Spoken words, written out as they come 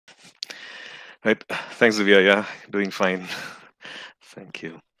Right. Thanks, Divya. Yeah, doing fine. Thank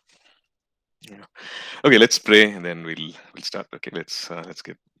you. Yeah. Okay, let's pray and then we'll start. Okay, let's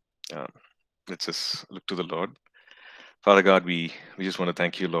get um, let's just look to the Lord. Father God, we just want to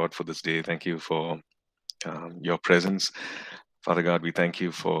thank you, Lord, for this day. Thank you for your presence. Father God, we thank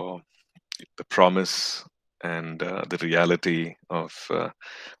you for the promise and the reality of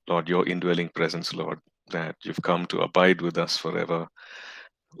Lord, your indwelling presence, Lord, that you've come to abide with us forever.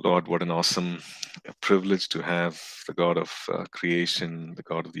 Lord, what an awesome privilege to have the God of creation, the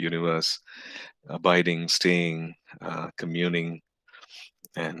God of the universe, abiding, staying, communing,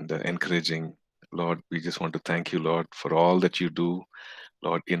 and encouraging. Lord, we just want to thank you, Lord, for all that you do,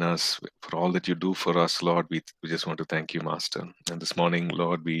 Lord, in us, for all that you do for us, Lord. We just want to thank you, Master. And this morning,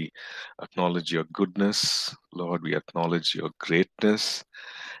 Lord, we acknowledge your goodness, Lord, we acknowledge your greatness,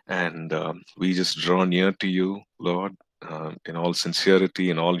 and we just draw near to you, Lord. In all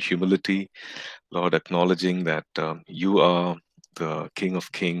sincerity, in all humility, Lord, acknowledging that you are the King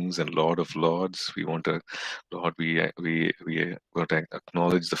of Kings and Lord of Lords. We want to, Lord, we want to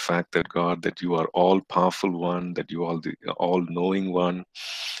acknowledge the fact that God, that you are all powerful one, that you are the all knowing one.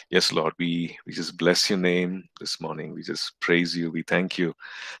 Yes, Lord, we just bless your name this morning. We just praise you. We thank you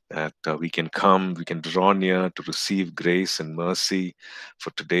that we can come, we can draw near to receive grace and mercy for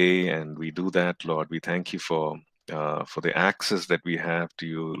today, and we do that, Lord. We thank you for the access that we have to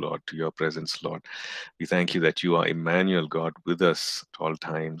you, Lord, to your presence, Lord. We thank you that you are Emmanuel, God, with us at all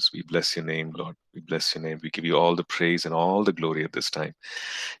times. We bless your name, Lord. We bless your name. We give you all the praise and all the glory at this time.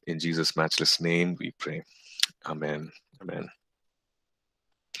 In Jesus' matchless name, we pray. Amen. Amen.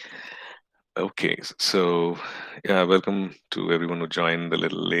 Okay, so yeah, welcome to everyone who joined a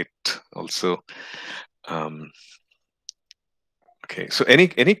little late also. Um, okay, so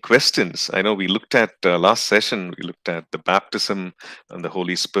any questions? I know we looked at last session, we looked at the baptism and the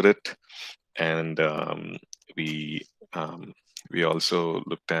Holy Spirit, and we um, we also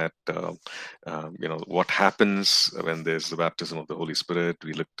looked at what happens when there's the baptism of the Holy Spirit.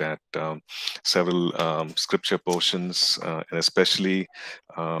 We looked at several scripture portions, and especially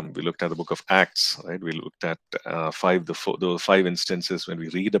we looked at the book of Acts. Right, we looked at the five instances when we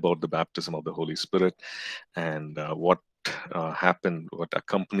read about the baptism of the Holy Spirit and what happened, what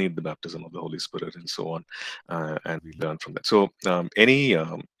accompanied the baptism of the Holy Spirit, and so on, and we learn from that. So,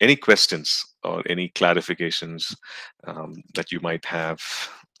 any questions or any clarifications that you might have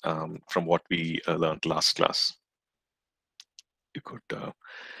from what we learned last class? You could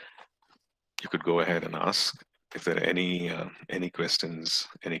you could go ahead and ask if there are any questions,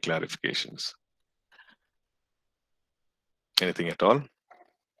 any clarifications, anything at all.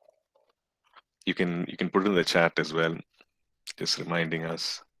 You can put it in the chat as well, just reminding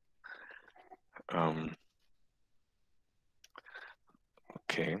us. Um,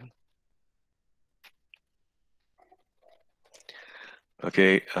 okay.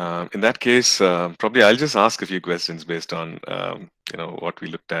 Okay, in that case, probably I'll just ask a few questions based on what we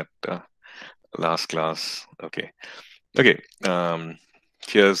looked at last class. Okay, okay.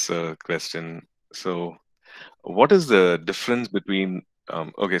 Here's a question. So, what is the difference between?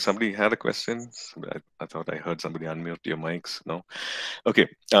 Okay, somebody had a question. I thought I heard somebody unmute your mics. No. Okay.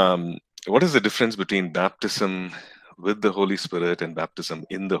 What is the difference between baptism with the Holy Spirit and baptism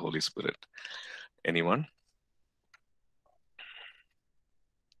in the Holy Spirit? Anyone?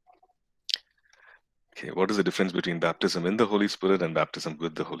 Okay, what is the difference between baptism in the Holy Spirit and baptism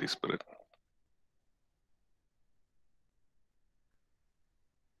with the Holy Spirit?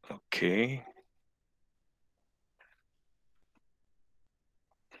 Okay.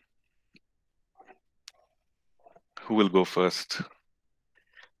 Who will go first?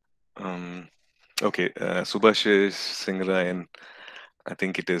 Um, okay, Subhashish, Singarayan, I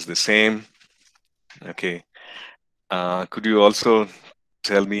think it is the same. Okay. Could you also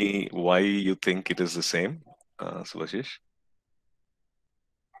tell me why you think it is the same, Subhashish?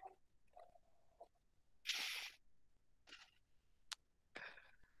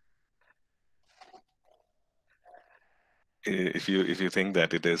 If you think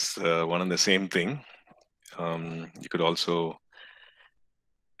that it is one and the same thing, you could also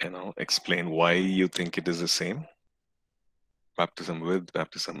explain why you think it is the same. Baptism with,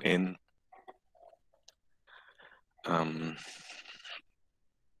 baptism in.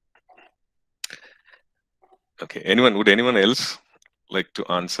 Okay. Would anyone else like to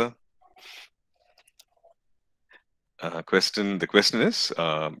answer? The question is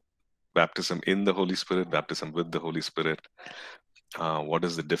baptism in the Holy Spirit, baptism with the Holy Spirit. What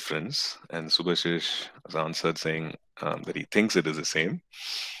is the difference? And Subhashish has answered saying that he thinks it is the same.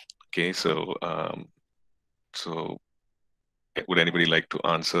 Okay, so would anybody like to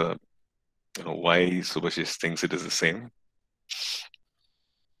answer why Subhashish thinks it is the same.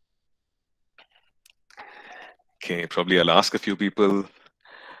 Okay, probably I'll ask a few people.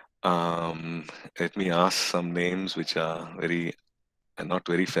 Let me ask some names which are not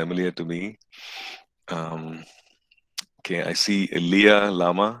very familiar to me. Um, okay, I see Elia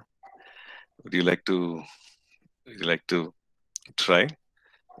Lama. Would you like to try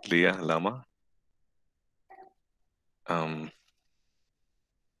Leah Lama? Um,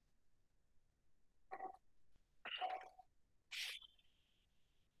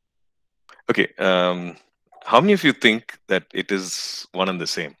 okay. How many of you think that it is one and the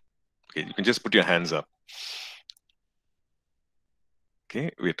same? Okay, you can just put your hands up.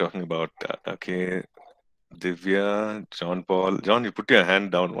 Okay, we're talking about okay, Divya, John Paul. John, you put your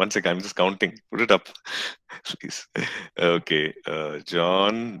hand down. One second, I'm just counting. Put it up, please. Okay,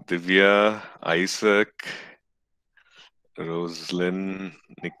 John, Divya, Isaac, Roslyn,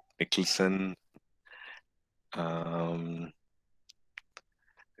 Nicholson, okay,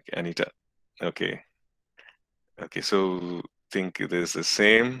 Anita. Okay, okay. So think it is the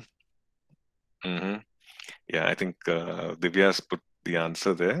same. Hmm. Yeah, I think Divya's put the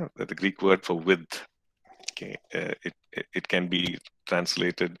answer there. The Greek word for with. Okay, it can be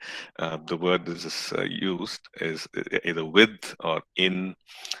translated. The word that is used is either with or in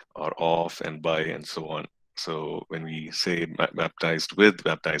or of and by and so on. So when we say baptized with,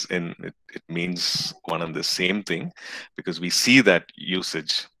 baptized in, it means one and the same thing, because we see that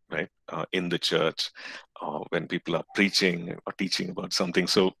usage, right, in the church when people are preaching or teaching about something.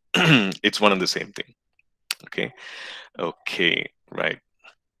 So it's one and the same thing. Okay. Okay. Right.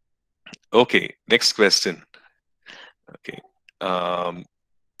 Okay. Next question. Okay. Um,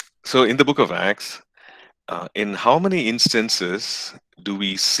 so in the book of Acts, in how many instances do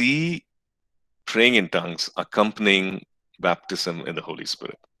we see praying in tongues accompanying baptism in the Holy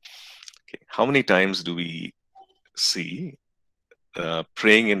Spirit? Okay. How many times do we see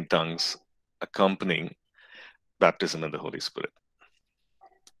praying in tongues accompanying baptism in the Holy Spirit?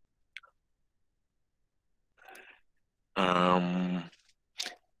 Um,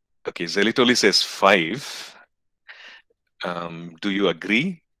 okay, Zelitoli says 5. Do you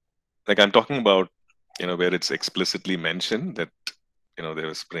agree? Like I'm talking about, where it's explicitly mentioned that, there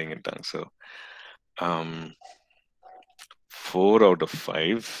was praying in tongues. So, 4 out of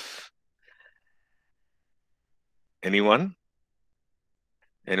 5. Anyone?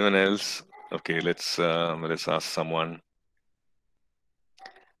 Anyone else? Okay, let's ask someone.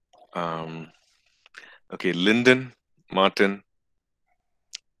 Okay, Lyndon, Martin,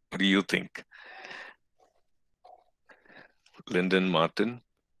 what do you think? Lyndon, Martin.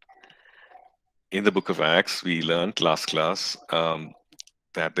 In the book of Acts, we learned last class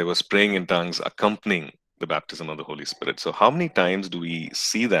that there was praying in tongues accompanying the baptism of the Holy Spirit. So, how many times do we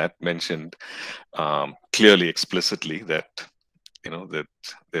see that mentioned clearly, explicitly, that that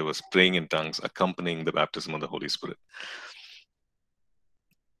there was praying in tongues accompanying the baptism of the Holy Spirit?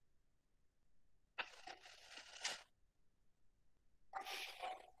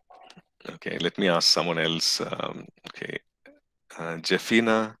 Okay, let me ask someone else. Okay,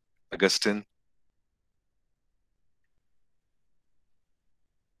 Jeffina, Augustine.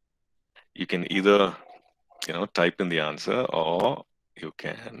 You can either type in the answer, or you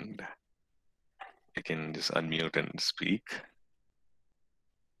can just unmute and speak.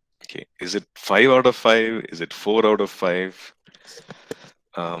 Okay, is it 5 out of 5? Is it 4 out of 5?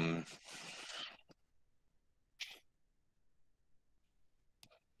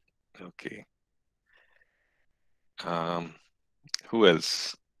 Okay. Who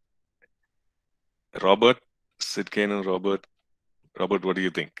else? Robert, Sidkenu, Robert. Robert, what do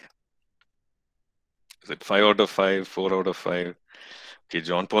you think? Is it 5 out of 5, 4 out of 5? Okay,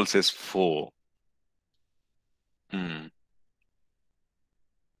 John Paul says 4.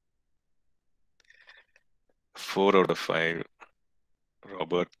 4 out of 5.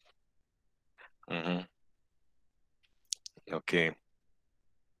 Robert. Okay.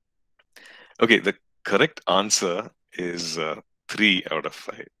 Okay, the correct answer is 3 out of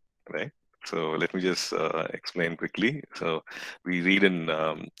 5, right? So let me just explain quickly. So we read in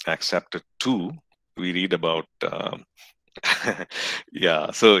Acts chapter 2, we read about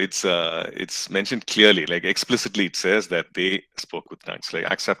yeah, so it's mentioned clearly, like explicitly it says that they spoke with tongues. Like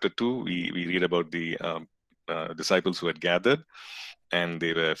Acts chapter 2, we read about the disciples who had gathered, and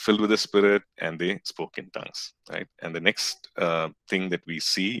they were filled with the Spirit, and they spoke in tongues, right? And the next thing that we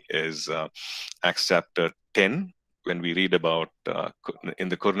see is Acts chapter 10, when we read about in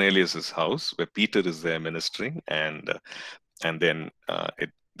the Cornelius's house, where Peter is there ministering, and then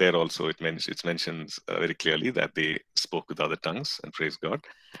there also it mentions very clearly that they spoke with other tongues and praise God.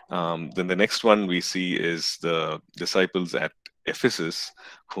 Then the next one we see is the disciples at Ephesus,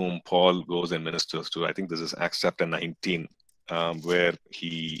 whom Paul goes and ministers to. I think this is Acts chapter 19, where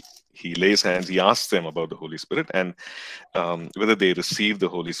he lays hands. He asks them about the Holy Spirit and whether they receive the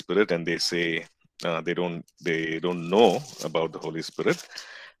Holy Spirit, and they say they don't know about the Holy Spirit.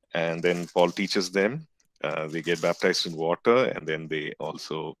 And then Paul teaches them. They get baptized in water, and then they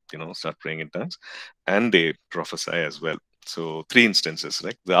also, start praying in tongues, and they prophesy as well. So three instances,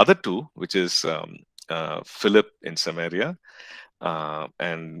 right? The other two, which is Philip in Samaria,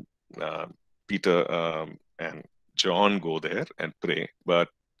 and uh, Peter and John go there and pray, but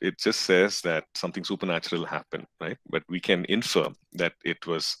it just says that something supernatural happened, right? But we can infer that it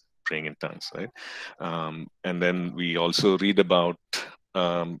was praying in tongues, right? And then we also read about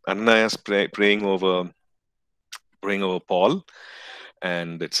Ananias praying over Paul,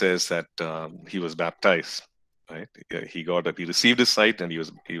 and it says that he was baptized. Right, he received his sight, and he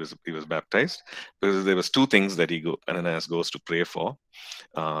was baptized, because there was two things that Ananias goes to pray for,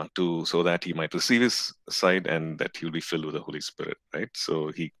 so that he might receive his sight and that he'll be filled with the Holy Spirit. Right, so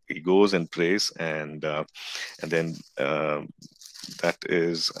he goes and prays, and then that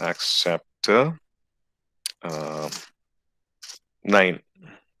is Acts chapter 9.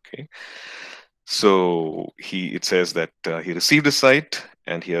 Okay, so it says that he received his sight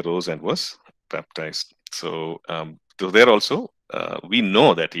and he arose and was baptized. So there also we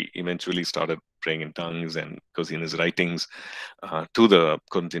know that he eventually started praying in tongues, and because in his writings to the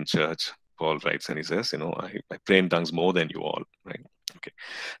Corinthian church, Paul writes and he says, I pray in tongues more than you all. Right? Okay,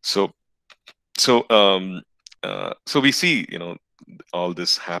 so we see all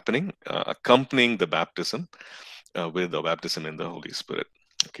this happening, accompanying the baptism with the baptism in the Holy Spirit.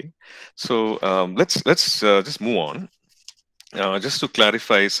 Okay, so let's just move on. Just to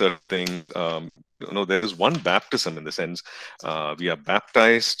clarify certain things, there is one baptism, in the sense we are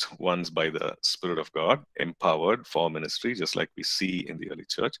baptized once by the Spirit of God, empowered for ministry, just like we see in the early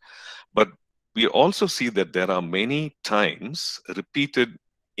church. But we also see that there are many times repeated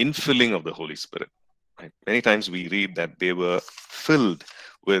infilling of the Holy Spirit. Right? Many times we read that they were filled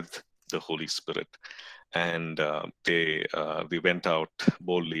with the Holy Spirit, and they went out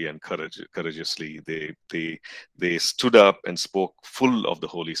boldly and courageously. They stood up and spoke full of the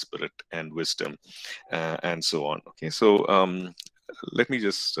Holy Spirit and wisdom, and so on. Okay, so let me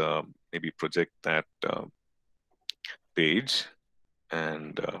just maybe project that page,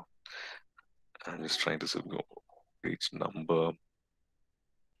 and I'm just trying to go page number.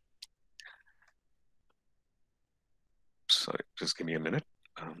 Sorry, just give me a minute.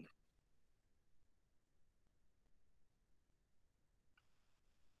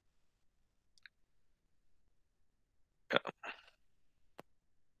 Yeah.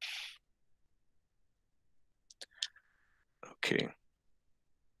 Okay.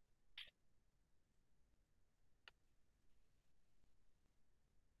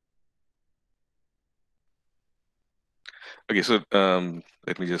 Okay, so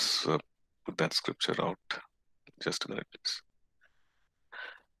let me just put that scripture out. Just a minute, please.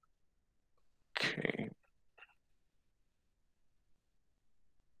 Okay.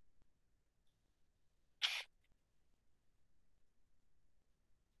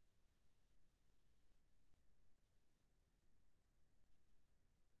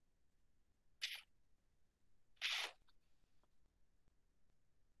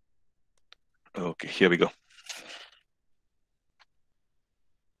 Okay, here we go.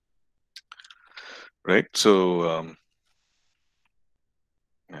 Right, so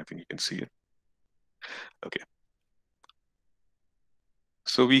I think you can see it. Okay.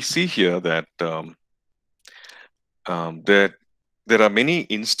 So we see here that there are many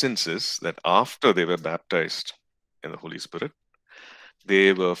instances that after they were baptized in the Holy Spirit,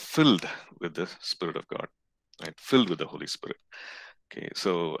 they were filled with the Spirit of God, right? Filled with the Holy Spirit. Okay,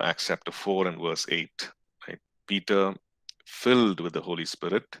 so Acts chapter 4 and verse 8, right? Peter, filled with the Holy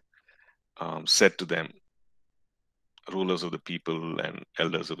Spirit, said to them, rulers of the people and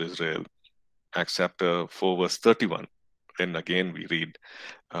elders of Israel. Acts chapter 4 verse 31. Then again we read,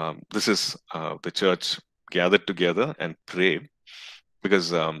 this is the church gathered together and prayed,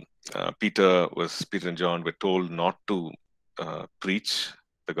 because Peter and John were told not to preach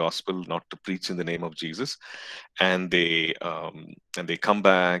the gospel, not to preach in the name of Jesus, and they come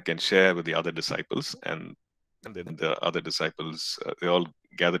back and share with the other disciples, and then the other disciples, they all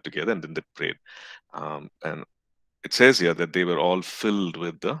gathered together and then they prayed, and it says here that they were all filled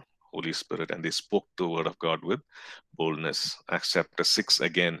with the Holy Spirit and they spoke the word of God with boldness. Acts chapter 6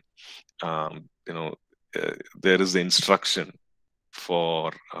 again, there is the instruction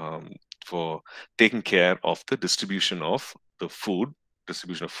for taking care of the distribution of food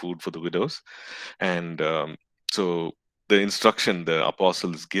for the widows. And so the instruction the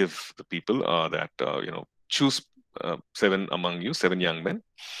apostles give the people are that choose seven among you, seven young men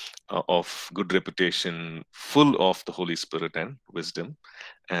of good reputation, full of the Holy Spirit and wisdom.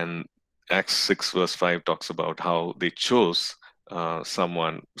 And Acts 6 verse 5 talks about how they chose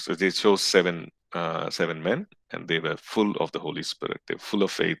someone. So they chose seven men, and they were full of the Holy Spirit. They were full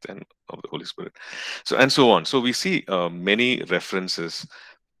of faith and of the Holy Spirit. So and so on. So we see many references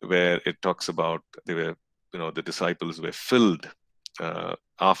where it talks about they were, the disciples were filled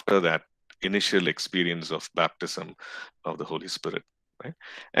after that initial experience of baptism of the Holy Spirit. Right?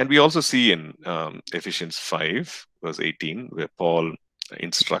 And we also see in Ephesians 5, verse 18, where Paul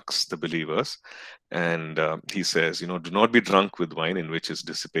instructs the believers, and he says, do not be drunk with wine in which is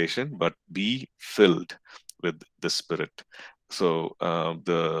dissipation, but be filled with the Spirit. So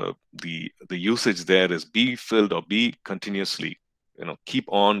the usage there is be filled, or be continuously, keep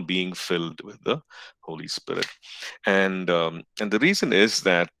on being filled with the Holy Spirit. And the reason is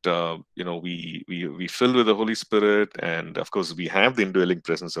that we fill with the Holy Spirit, and of course we have the indwelling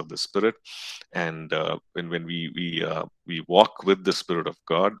presence of the Spirit. And when we walk with the Spirit of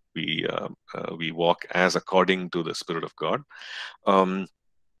God, we walk as according to the Spirit of God.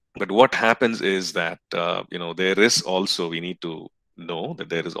 But what happens is that there is also, we need to know that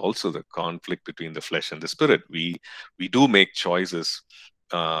there is also the conflict between the flesh and the spirit. We do make choices,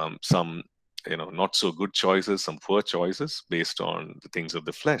 some not so good choices, some poor choices based on the things of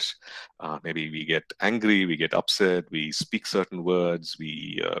the flesh. Maybe we get angry, we get upset, we speak certain words,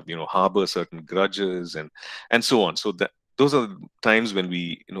 we harbor certain grudges, and so on. So that those are times when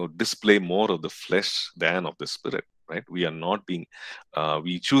we display more of the flesh than of the Spirit. Right? We are not being,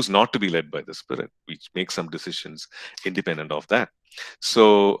 we choose not to be led by the Spirit. We make some decisions independent of that.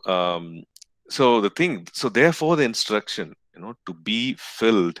 So, so therefore, the instruction, to be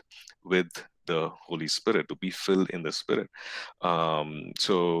filled with the Holy Spirit, to be filled in the Spirit,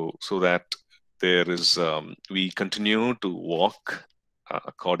 so that there is, we continue to walk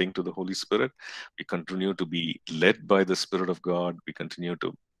according to the Holy Spirit. We continue to be led by the Spirit of God. We continue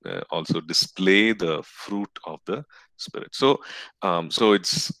to also display the fruit of the Spirit. So, so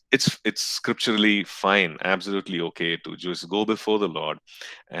it's scripturally fine, absolutely okay to just go before the Lord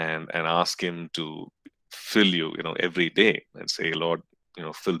and ask Him to fill you, every day, and say, Lord,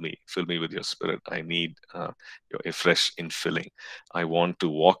 fill me with your Spirit. I need a fresh infilling. I want to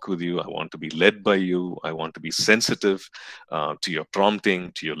walk with you. I want to be led by you. I want to be sensitive to your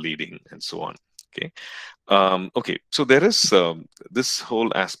prompting, to your leading, and so on. Okay. Okay, so there is this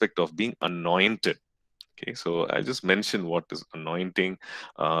whole aspect of being anointed. Okay, so I just mentioned what is anointing.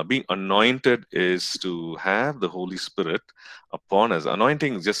 Being anointed is to have the Holy Spirit upon us.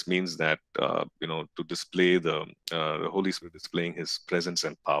 Anointing just means that to display the Holy Spirit displaying His presence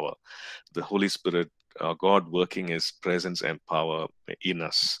and power. The Holy Spirit, God working His presence and power in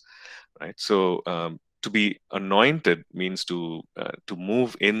us. Right. So to be anointed means to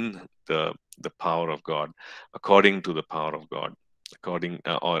move in the power of God, according to the power of God, according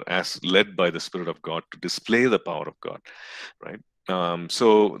or as led by the Spirit of God, to display the power of God. Right.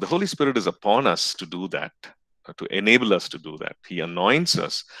 So the Holy Spirit is upon us to do that, to enable us to do that. He anoints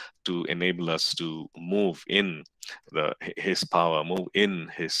us to enable us to move in His power, move in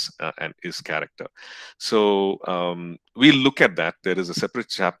His and His character. So we look at that. There is a separate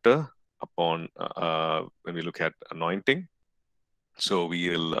chapter upon when we look at anointing. So we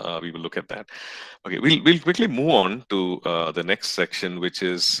will look at that. Okay, we'll quickly move on to the next section, which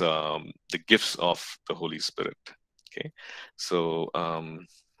is the gifts of the Holy Spirit. Okay, so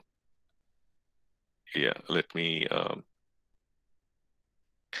yeah, let me.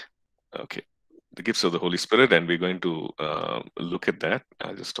 Okay, the gifts of the Holy Spirit, and we're going to look at that.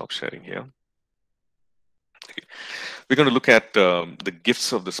 I'll just stop sharing here. Okay. We're going to look at the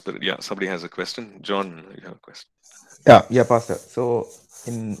gifts of the Spirit. Yeah, somebody has a question. John, you have a question. Yeah, Pastor. So,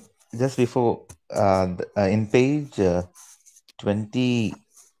 in just before, in page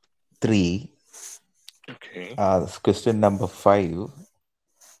 23, Okay. question number 5,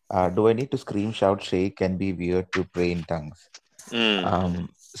 do I need to scream, shout, shake, and be weird to pray in tongues? Mm-hmm.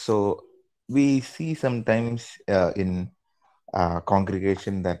 So, we see sometimes in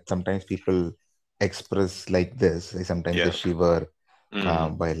congregation that sometimes people express like this. Sometimes they Yeah. shiver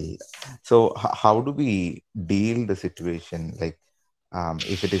Mm. while. So, how do we deal the situation? Like,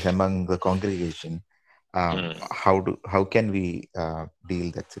 if it is among the congregation, Mm. how can we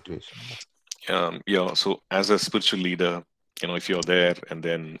deal that situation? Yeah. So as a spiritual leader, if you're there and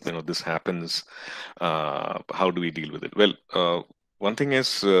then this happens, how do we deal with it? Well, one thing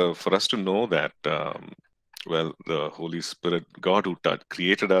is for us to know that, well, the Holy Spirit, God who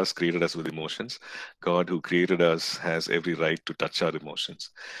created us with emotions. God who created us has every right to touch our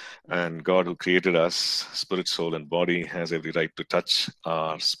emotions. And God who created us, spirit, soul, and body, has every right to touch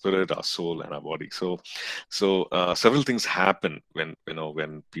our spirit, our soul, and our body. So several things happen when,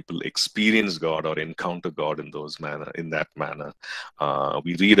 when people experience God or encounter God in that manner.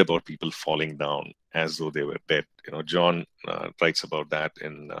 We read about people falling down as though they were dead. John writes about that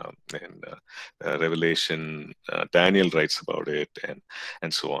in Revelation. Daniel writes about it,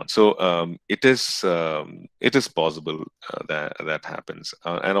 and so on. So it is possible that happens,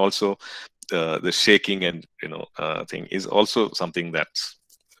 and also the shaking and thing is also something that's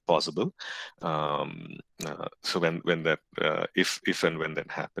possible. So when that if and when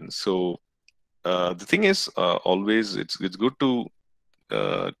that happens. So the thing is, always it's good to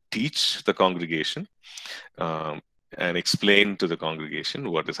teach the congregation, um, and explain to the congregation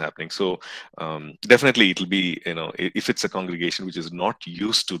what is happening. So definitely it'll be, if it's a congregation which is not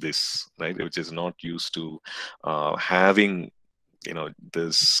used to this, right, which is not used to having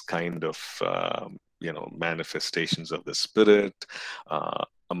this kind of manifestations of the Spirit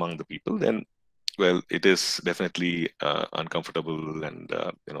among the people, then, well, it is definitely uncomfortable, and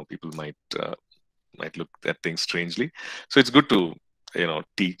people might look at things strangely. So it's good to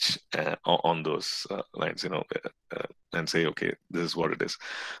teach on those lines, and say, okay, this is what it is.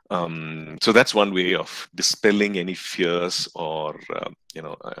 So that's one way of dispelling any fears or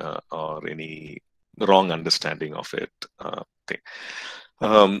any wrong understanding of it. Thing.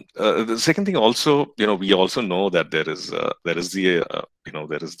 The second thing also, we also know that there is the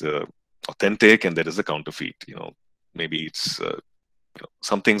authentic and there is the counterfeit. Maybe it's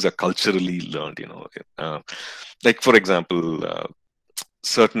some things are culturally learned. Like, for example,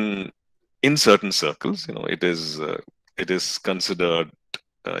 certain in certain circles, it is considered,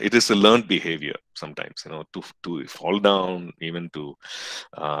 it is a learned behavior sometimes, to fall down, even to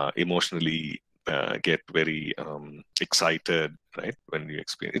emotionally get very excited, right, when you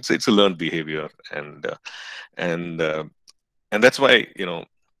experience. It's a learned behavior, and and that's why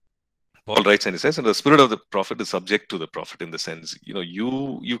Paul writes and he says, and the spirit of the prophet is subject to the prophet, in the sense,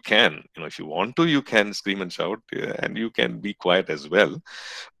 you can, if you want to, you can scream and shout, and you can be quiet as well.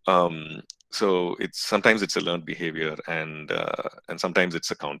 So sometimes it's a learned behavior, and sometimes it's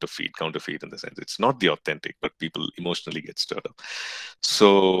a counterfeit in the sense it's not the authentic, but people emotionally get stirred up.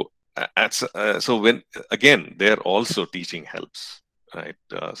 So so when, again, there also teaching helps, right?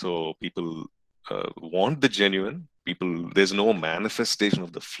 So people want the genuine. People, there's no manifestation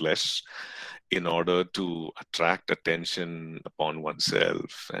of the flesh in order to attract attention upon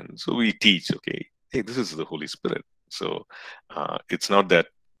oneself, and so we teach, okay, hey, this is the Holy Spirit. So it's not that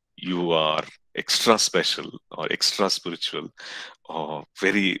you are extra special or extra spiritual or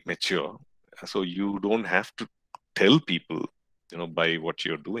very mature, so you don't have to tell people, by what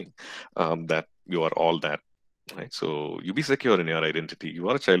you're doing, that you are all that, right? So you be secure in your identity. You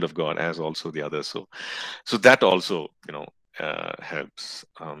are a child of God, as also the others. So that also, helps,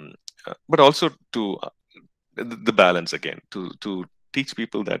 but also to the balance, again, to teach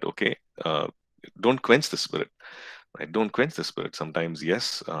people that, okay, don't quench the Spirit, right? Don't quench the Spirit. Sometimes,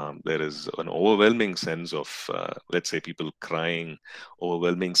 yes, there is an overwhelming sense of, let's say, people crying,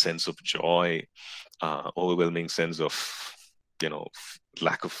 overwhelming sense of joy, overwhelming sense of,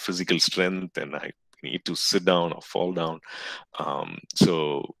 lack of physical strength, and I need to sit down or fall down.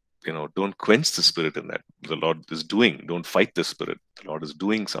 So don't quench the Spirit in that. The Lord is doing. Don't fight the Spirit. The Lord is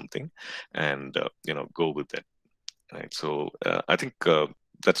doing something, and go with it. Right. So I think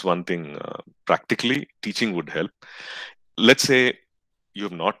that's one thing. Practically, teaching would help. Let's say you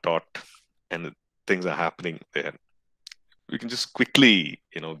have not taught, and things are happening there. We can just quickly,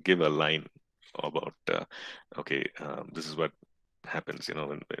 give a line about, okay, this is what happens.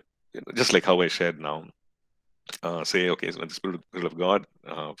 Just like how I shared now. Say, okay, so when the Spirit of God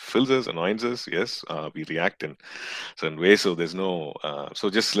fills us, anoints us, yes, we react in certain ways. So there's no,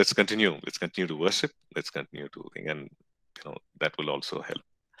 so just let's continue. Let's continue to worship. Let's continue to think, and that will also help.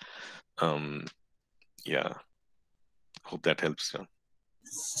 Yeah, hope that helps.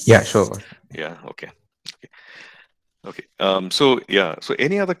 Yeah, sure. Yeah, okay. Okay. So yeah. So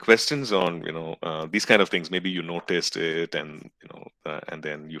any other questions on these kind of things? Maybe you noticed it, and and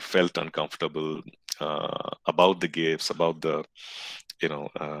then you felt uncomfortable about the gifts, about the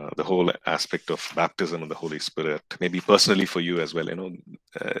whole aspect of baptism and the Holy Spirit. Maybe personally for you as well.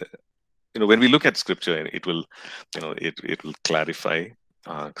 When we look at Scripture, it will it will clarify.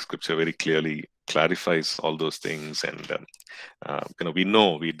 Scripture very clearly clarifies all those things, and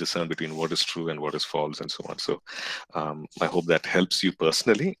we discern between what is true and what is false, and so on. So I hope that helps you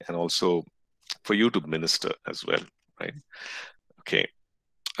personally, and also for you to minister as well, right? Okay.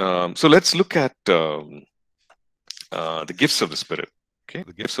 So let's look at the gifts of the Spirit. Okay,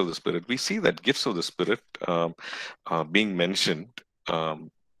 the gifts of the Spirit. We see that gifts of the Spirit being mentioned,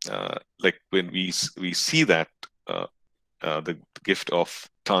 like when we see that the gift of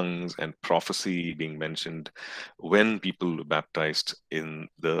tongues and prophecy being mentioned when people were baptized in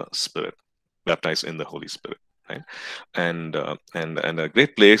the Spirit, baptized in the Holy Spirit, right? And a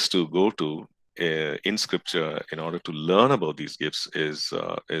great place to go to in Scripture in order to learn about these gifts is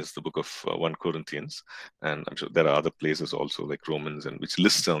the book of 1 Corinthians, and I'm sure there are other places also like Romans, and which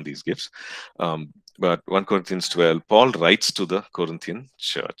lists down these gifts. But 1 Corinthians 12, Paul writes to the Corinthian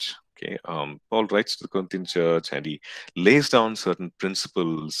church. Okay, Paul writes to the Corinthian church, and he lays down certain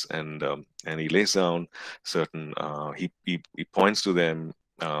principles, and he lays down certain he points to them,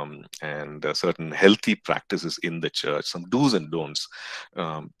 and certain healthy practices in the church, some do's and don'ts,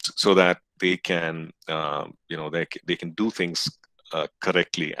 so that they can they can do things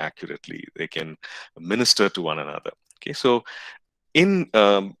correctly, accurately. They can minister to one another. Okay, so in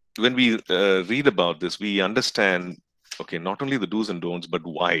when we read about this, we understand, okay, not only the do's and don'ts, but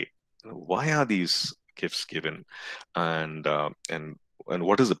why. Why are these gifts given, and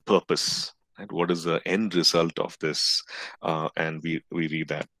what is the purpose, and what is the end result of this? And we read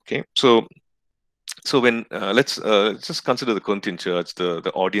that. Okay, so when let's just consider the Corinthian church,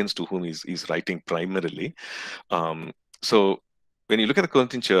 the audience to whom he's writing primarily. So when you look at the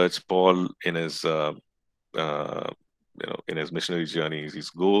Corinthian church, Paul in his uh, in his missionary journeys, he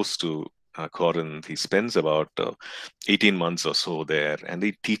goes to Corinth. He spends about 18 months or so there, and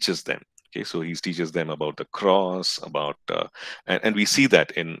he teaches them. Okay, so he teaches them about the cross, about and we see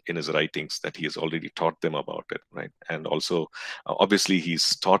that in his writings that he has already taught them about it, right? And also, obviously,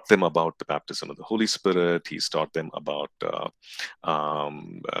 he's taught them about the baptism of the Holy Spirit. He's taught them about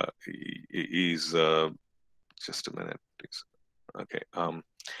he's just a minute, please. Okay,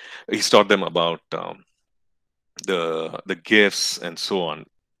 he's taught them about the gifts and so on,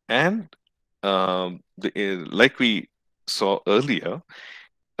 and like we saw earlier,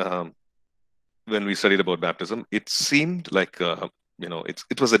 um, when we studied about baptism, it seemed like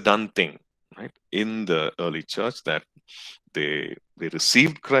it was a done thing, right, in the early church, that they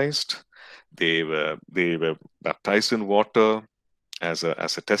received Christ, they were baptized in water as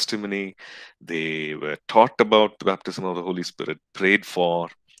a testimony. They were taught about the baptism of the Holy Spirit, prayed for,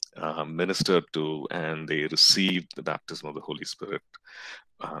 ministered to, and they received the baptism of the Holy Spirit.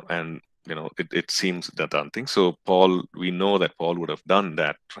 And it seems that done thing. So Paul, we know that Paul would have done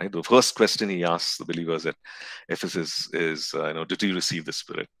that, right? The first question he asks the believers at Ephesus is, did you receive the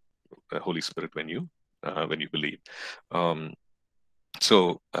Spirit, the Holy Spirit, when you believe?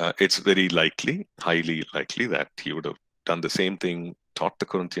 So it's very likely, highly likely, that he would have done the same thing, taught the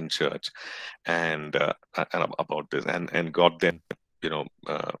Corinthian church, and about this, and got them, you know,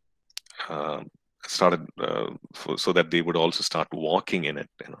 uh, uh, started so that they would also start walking in it,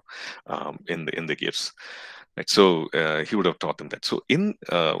 in the gifts. Right. So he would have taught them that. So in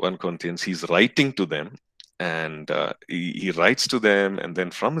 1 Corinthians, he's writing to them, and he writes to them, and then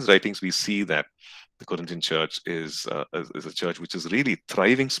from his writings, we see that the Corinthian church is a church which is really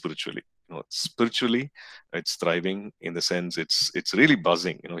thriving spiritually. Spiritually, it's thriving in the sense it's really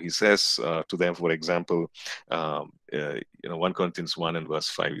buzzing. He says to them, for example, 1 Corinthians 1 and verse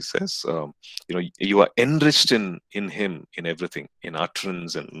 5, he says, you are enriched in him in everything, in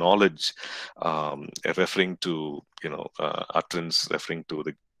utterance and knowledge, referring to utterance, referring to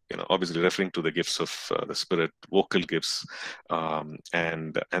the obviously referring to the gifts of the Spirit, vocal gifts, and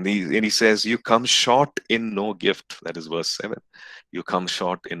he says, you come short in no gift. That is verse 7. You come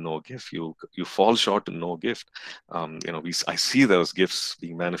short in no gift. You fall short in no gift. I see those gifts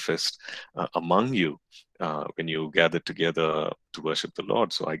being manifest among you when you gather together to worship the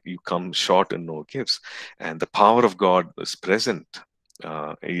Lord. So you come short in no gifts, and the power of God is present.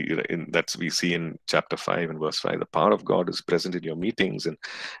 That's we see in chapter 5 and verse 5. The power of God is present in your meetings,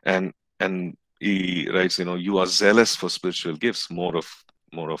 and he writes, you are zealous for spiritual gifts, more of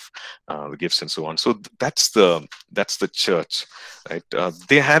the gifts and so on. So that's the church, right?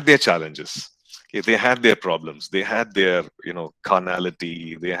 They had their challenges. Okay, they had their problems. They had their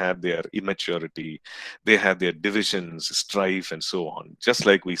carnality. They had their immaturity. They had their divisions, strife, and so on. Just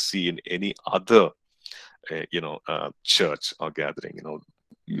like we see in any other church or gathering,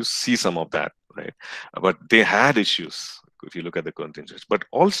 you see some of that, right? But they had issues if you look at the Corinthian church. But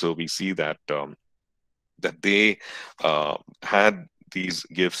also we see that that they had these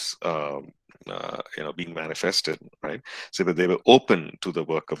gifts being manifested, right? So that they were open to the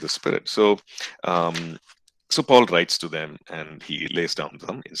work of the Spirit. Um, so Paul writes to them and he lays down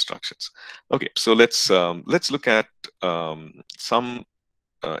some instructions. Okay, so let's look at some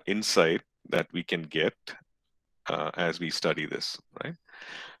insight that we can get as we study this, right?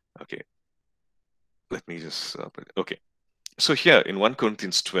 Okay, let me just okay. So here in 1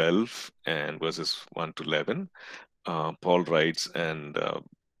 Corinthians 12 and verses 1 to 11, Paul writes, and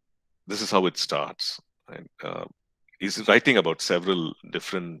this is how it starts. Right? He's writing about several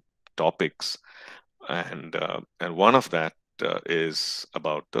different topics, and one of that is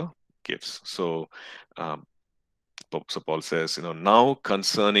about the gifts. Um, so Paul says, now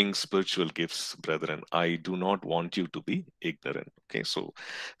concerning spiritual gifts, brethren, I do not want you to be ignorant. Okay,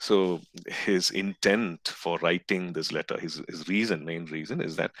 so his intent for writing this letter, his main reason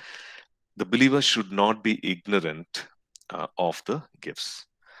is that the believer should not be ignorant of the gifts.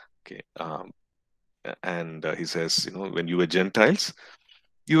 Okay, and he says, when you were Gentiles,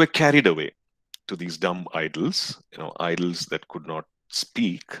 you were carried away to these dumb idols, idols that could not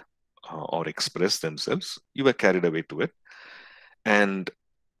speak or express themselves. You were carried away to it. And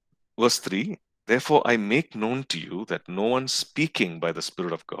verse 3, therefore I make known to you that no one speaking by the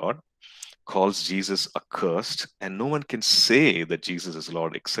Spirit of God calls Jesus accursed, and no one can say that Jesus is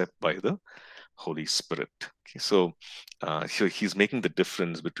Lord except by the Holy Spirit. Okay, so he's making the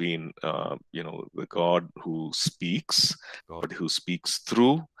difference between the God who speaks, God who speaks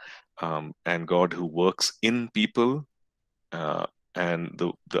through, and God who works in people, uh, and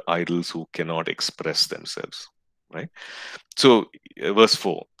the idols who cannot express themselves. Right. So verse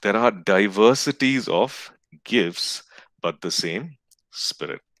 4, there are diversities of gifts, but the same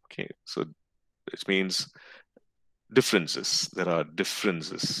Spirit. Okay, so it means differences. There are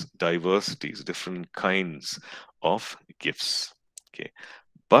differences, diversities, different kinds of gifts. Okay,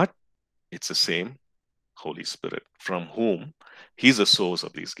 but it's the same Holy Spirit, from whom He's the source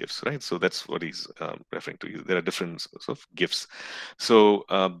of these gifts, right? So that's what he's referring to. There are different sorts of gifts. So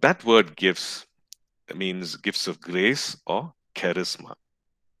that word gifts means gifts of grace or charisma.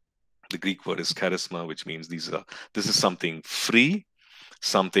 The Greek word is charisma, which means this is something free,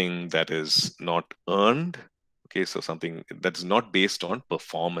 something that is not earned. Okay, so something that's not based on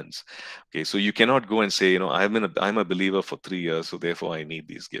performance. Okay, so you cannot go and say, I'm a believer for 3 years, so therefore I need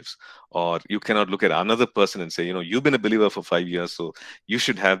these gifts. Or you cannot look at another person and say, you've been a believer for 5 years, so you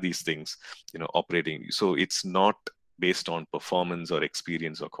should have these things, operating. So it's not based on performance or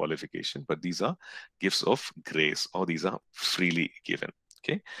experience or qualification, but these are gifts of grace, or these are freely given.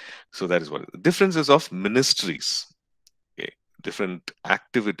 Okay, so that is what differences of ministries. Okay, different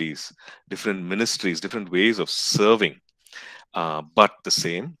activities, different ministries, different ways of serving, but the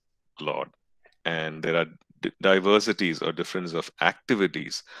same Lord. And there are diversities or difference of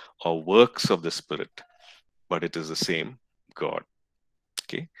activities or works of the Spirit, but it is the same God.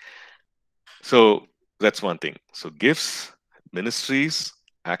 Okay, so that's one thing. So gifts, ministries,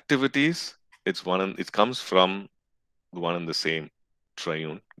 activities, it comes from the one and the same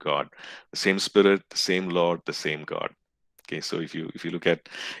triune God, the same Spirit, the same Lord, the same God. Okay, so if you look at,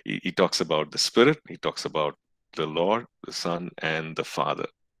 he talks about the Spirit, he talks about the Lord, the Son, and the Father.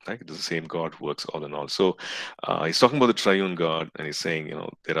 Right? It is the same God who works all in all. So he's talking about the triune God, and he's saying,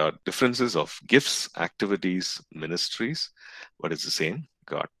 there are differences of gifts, activities, ministries, but it's the same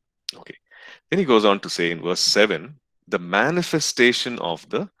God. Okay. Then he goes on to say in verse 7, the manifestation of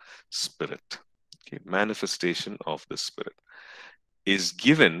the Spirit. Okay, manifestation of the Spirit is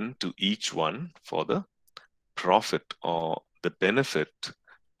given to each one for the profit or the benefit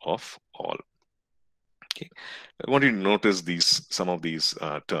of all. Okay, I want you to notice some of these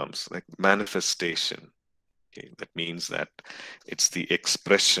terms, like manifestation. Okay, that means that it's the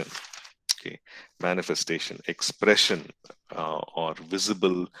expression. Okay, manifestation, expression, or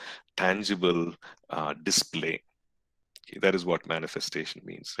visible, tangible display. Okay, that is what manifestation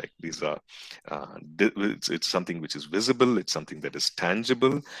means. Like these are, it's something which is visible. It's something that is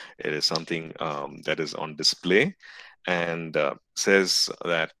tangible. It is something that is on display, and says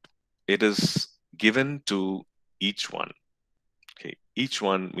that it is given to each one. Okay, each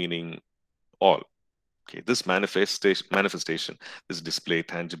one meaning all. Okay, this manifestation, this display,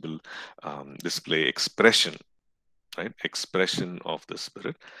 tangible display, expression, right? Expression of the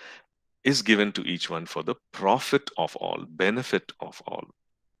Spirit is given to each one for the profit of all, benefit of all.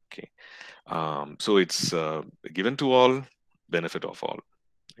 Okay, so it's given to all, benefit of all.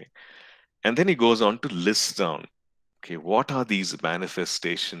 Okay. And then he goes on to list down, okay, what are these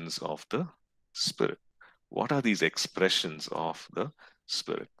manifestations of the Spirit? What are these expressions of the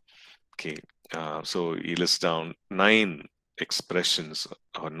Spirit? Okay, so he lists down 9 expressions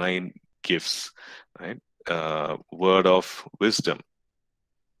or 9 gifts, right? Word of wisdom,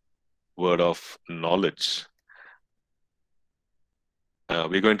 word of knowledge.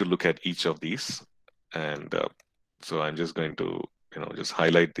 We're going to look at each of these, and so I'm just going to, just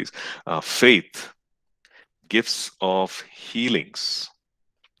highlight these. Faith, gifts of healings.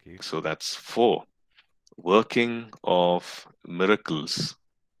 Okay, so that's 4. Working of miracles.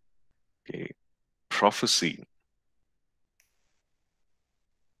 Okay, prophecy.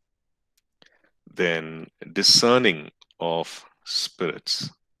 Then discerning of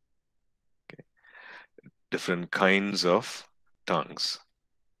spirits. Okay, different kinds of tongues.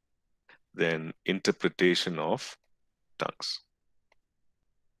 Then interpretation of tongues.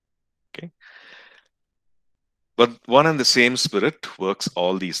 Okay. But one and the same Spirit works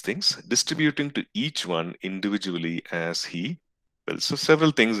all these things, distributing to each one individually as He will. So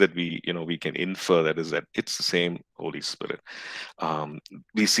several things that we can infer, that is that it's the same Holy Spirit.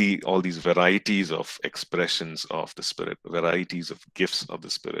 We see all these varieties of expressions of the Spirit, varieties of gifts of the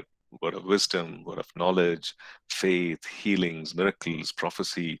Spirit. Word of wisdom, word of knowledge, faith, healings, miracles,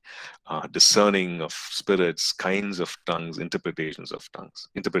 prophecy, discerning of spirits, kinds of tongues, interpretation of tongues,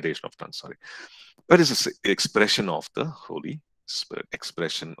 sorry. But it's an expression of the Holy Spirit,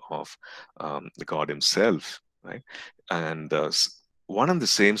 expression of the God Himself, right? And one and the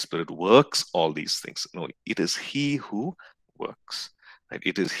same Spirit works all these things. No, it is He who works, right?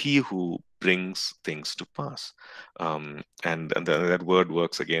 It is He who brings things to pass. That word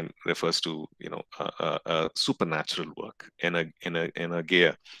 "works" again refers to supernatural work,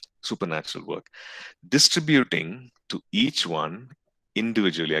 energeia, supernatural work, distributing to each one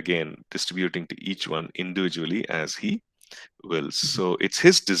individually, again distributing to each one individually as He wills. So it's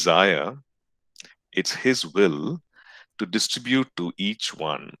His desire, it's His will to distribute to each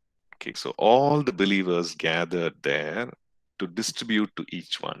one. Okay, so all the believers gathered there to distribute to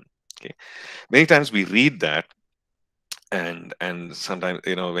each one. Okay, many times we read that, and sometimes,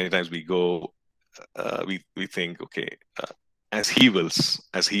 many times we go, we think, okay, as He wills,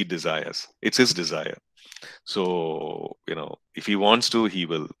 as He desires. It's His desire. So, if He wants to, He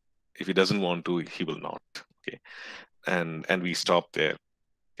will. If He doesn't want to, He will not. Okay, and we stop there.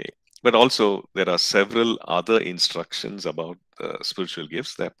 Okay, but also there are several other instructions about spiritual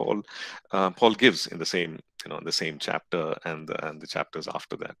gifts that Paul gives in the same chapter, and the chapters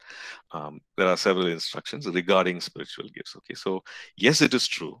after that. There are several instructions regarding spiritual gifts. Okay, so yes, it is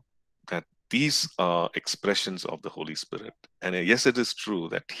true that these are expressions of the Holy Spirit, and yes, it is true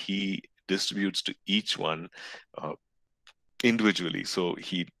that He distributes to each one individually. So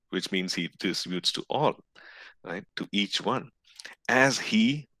which means He distributes to all, right? To each one as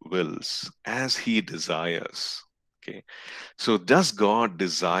He wills, as He desires. Okay, so does God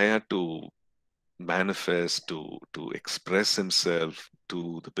desire to manifest, to express Himself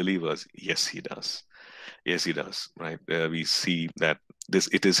to the believers? Yes, He does. Yes, He does. Right? We see that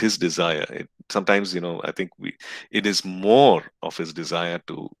it is His desire. Sometimes, I think it is more of His desire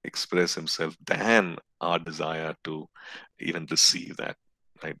to express Himself than our desire to even receive that.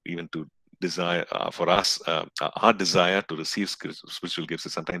 Right? Even to desire, for us, our desire to receive spiritual gifts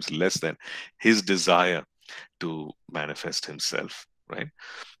is sometimes less than His desire to manifest Himself. Right?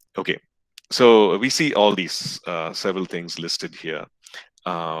 Okay. So we see all these several things listed here.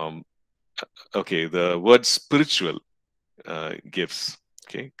 Okay, the word spiritual gifts.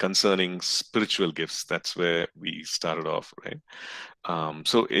 Okay, concerning spiritual gifts, that's where we started off, right?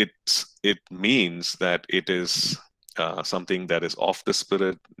 So it means that it is something that is of the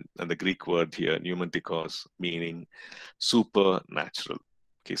Spirit, and the Greek word here, pneumatikos, meaning supernatural.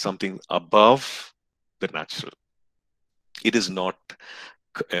 Okay, something above the natural. It is not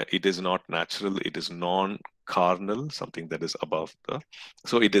natural. It is non-carnal, something that is above the.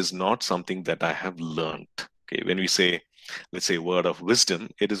 So it is not something that I have learned. Okay, when we say, let's say, word of wisdom,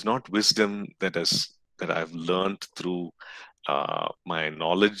 it is not wisdom that I've learned through my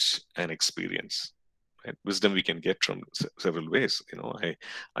knowledge and experience. Right? Wisdom we can get from several ways.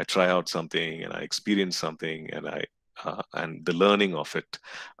 I try out something, and I experience something, and and the learning of it,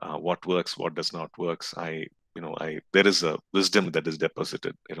 what works, what does not works. There is a wisdom that is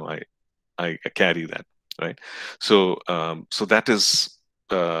deposited. I carry that, right? So that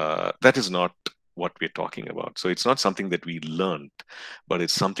is not what we're talking about. So it's not something that we learned, but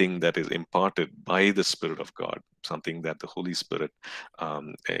it's something that is imparted by the Spirit of God, something that the Holy Spirit,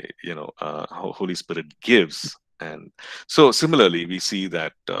 Holy Spirit gives. And so similarly, we see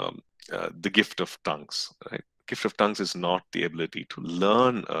that the gift of tongues, right? Gift of tongues is not the ability to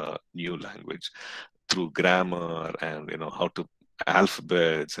learn a new language through grammar and how to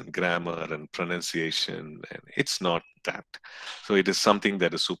alphabets and grammar and pronunciation, and it's not that. So it is something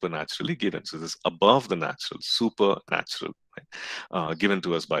that is supernaturally given. So this is above the natural, supernatural, right? Given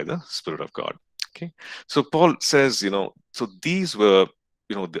to us by the Spirit of God. Okay, so Paul says, so these were,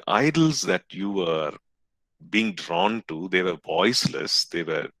 the idols that you were being drawn to. They were voiceless, they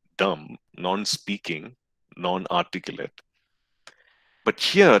were dumb, non-speaking, non-articulate. But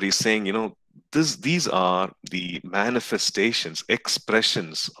here he's saying, these are the manifestations,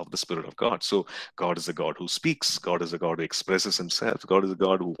 expressions of the Spirit of God. So God is a God who speaks. God is a God who expresses himself. God is a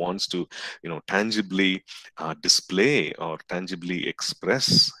God who wants to, tangibly display or tangibly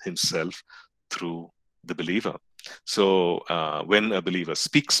express himself through the believer. So when a believer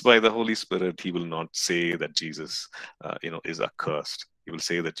speaks by the Holy Spirit, he will not say that Jesus, is accursed. He will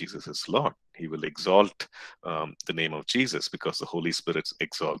say that Jesus is Lord. He will exalt the name of Jesus, because the Holy Spirit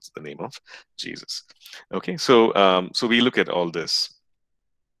exalts the name of Jesus. Okay, so we look at all this,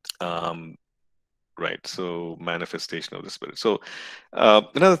 right? So manifestation of the Spirit. So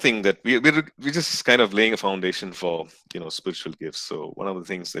another thing that we're just kind of laying a foundation for spiritual gifts. So one of the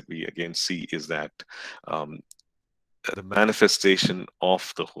things that we again see is that the manifestation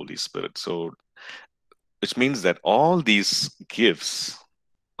of the Holy Spirit. So which means that all these gifts,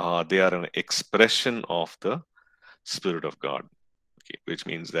 they are an expression of the Spirit of God. Okay, which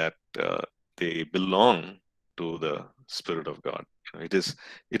means that they belong to the Spirit of God. It is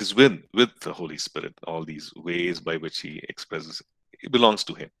with the Holy Spirit. All these ways by which He expresses, it belongs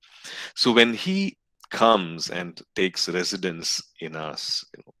to Him. So when He comes and takes residence in us,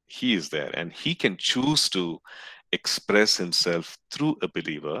 He is there, and He can choose to express Himself through a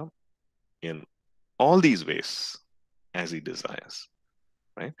believer in all these ways as He desires.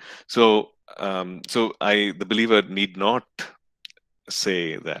 Right. So, the believer need not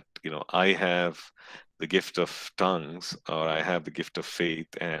say that I have the gift of tongues, or I have the gift of faith,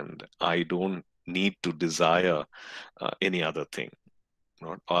 and I don't need to desire any other thing,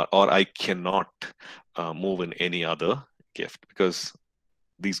 or I cannot move in any other gift, because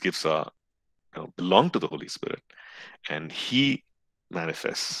these gifts are belong to the Holy Spirit, and He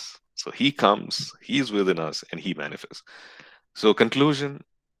manifests. So He comes, He is within us, and He manifests. So conclusion: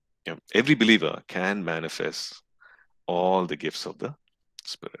 every believer can manifest all the gifts of the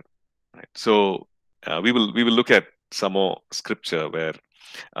Spirit. Right. So we will look at some more scripture where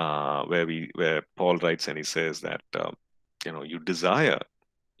Paul writes and he says that you desire,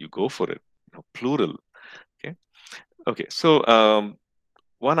 you go for it. Plural. Okay. Okay. So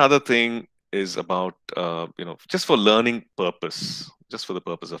one other thing is about just for learning purpose, just for the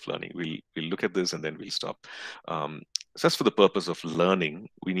purpose of learning. We'll look at this and then we'll stop. Just for the purpose of learning,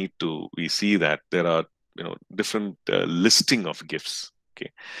 we see that there are different listing of gifts. Okay,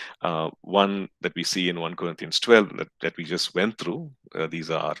 one that we see in 1 Corinthians 12 that we just went through. These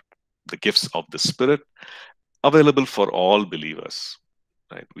are the gifts of the Spirit, available for all believers.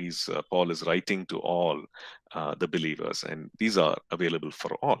 Right? Paul is writing to all the believers, and these are available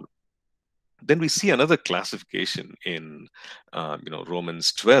for all. Then we see another classification in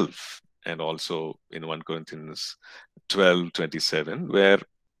Romans 12, and also in 1 Corinthians 12:27, where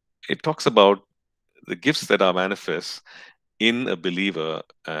it talks about the gifts that are manifest in a believer,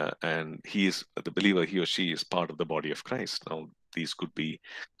 and the believer, he or she is part of the body of Christ. Now, these could be,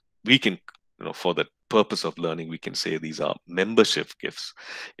 we can, for the purpose of learning, we can say these are membership gifts.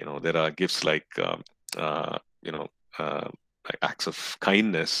 There are gifts like, uh, you know, like acts of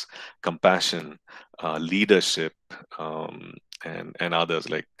kindness, compassion, leadership, and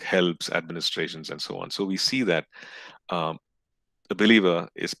others like helps, administrations, and so on. So we see that the believer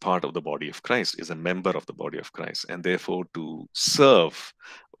is part of the body of Christ, is a member of the body of Christ, and therefore to serve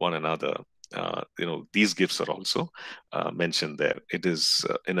one another. These gifts are also mentioned there. It is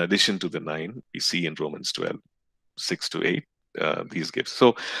in addition to the 9 we see in Romans 12:6-8, these gifts.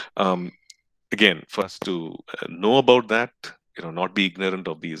 So again, for us to know about that, not be ignorant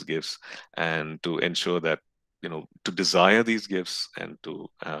of these gifts, and to ensure that to desire these gifts, and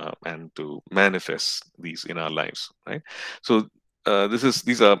to manifest these in our lives, right? So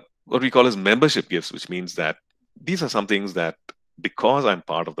these are what we call as membership gifts, which means that these are some things that, because I'm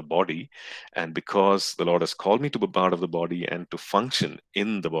part of the body, and because the Lord has called me to be part of the body and to function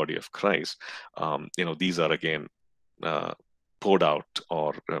in the body of Christ, these are again poured out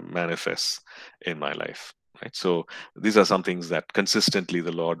or manifest in my life. Right? So these are some things that consistently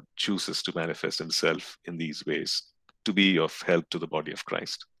the Lord chooses to manifest Himself in these ways to be of help to the body of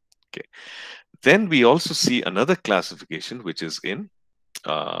Christ. Okay. Then we also see another classification, which is in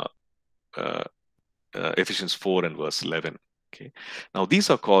Ephesians 4 and verse 11. Okay. Now these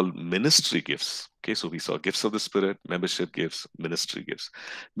are called ministry gifts. Okay, so we saw gifts of the Spirit, membership gifts, ministry gifts.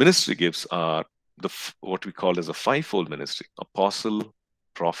 Ministry gifts are what we call as a fivefold ministry: apostle,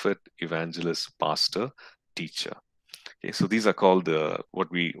 prophet, evangelist, pastor, teacher. Okay, so these are called the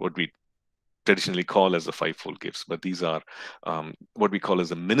what we traditionally call as the fivefold gifts, but these are what we call as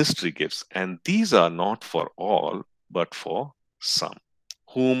the ministry gifts, and these are not for all, but for some,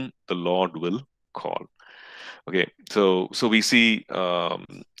 whom the Lord will call. Okay, so we see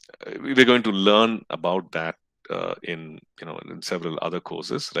we're going to learn about that in in several other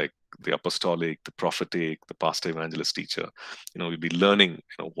courses like the apostolic, the prophetic, the pastor, evangelist, teacher. We'll be learning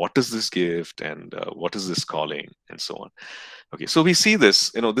what is this gift and what is this calling and so on. Okay, so we see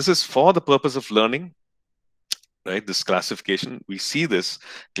this. This is for the purpose of learning, right? This classification, we see this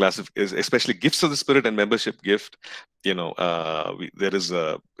especially gifts of the Spirit and membership gift. There is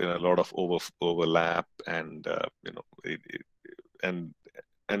a lot of overlap, and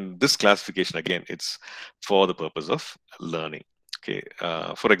and this classification, again, it's for the purpose of learning. Okay,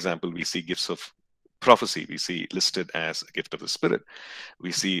 for example, we see gifts of prophecy, we see listed as a gift of the Spirit.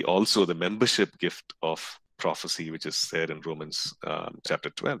 We see also the membership gift of prophecy, which is there in Romans chapter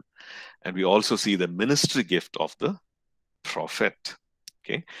 12. And we also see the ministry gift of the prophet.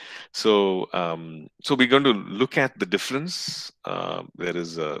 Okay, so we're going to look at the difference. There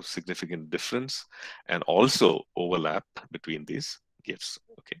is a significant difference and also overlap between these gifts.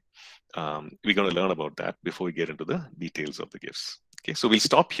 Okay, we're going to learn about that before we get into the details of the gifts. Okay, so we'll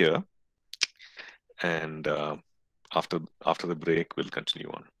stop here, and after the break, we'll continue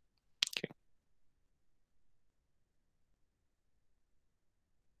on.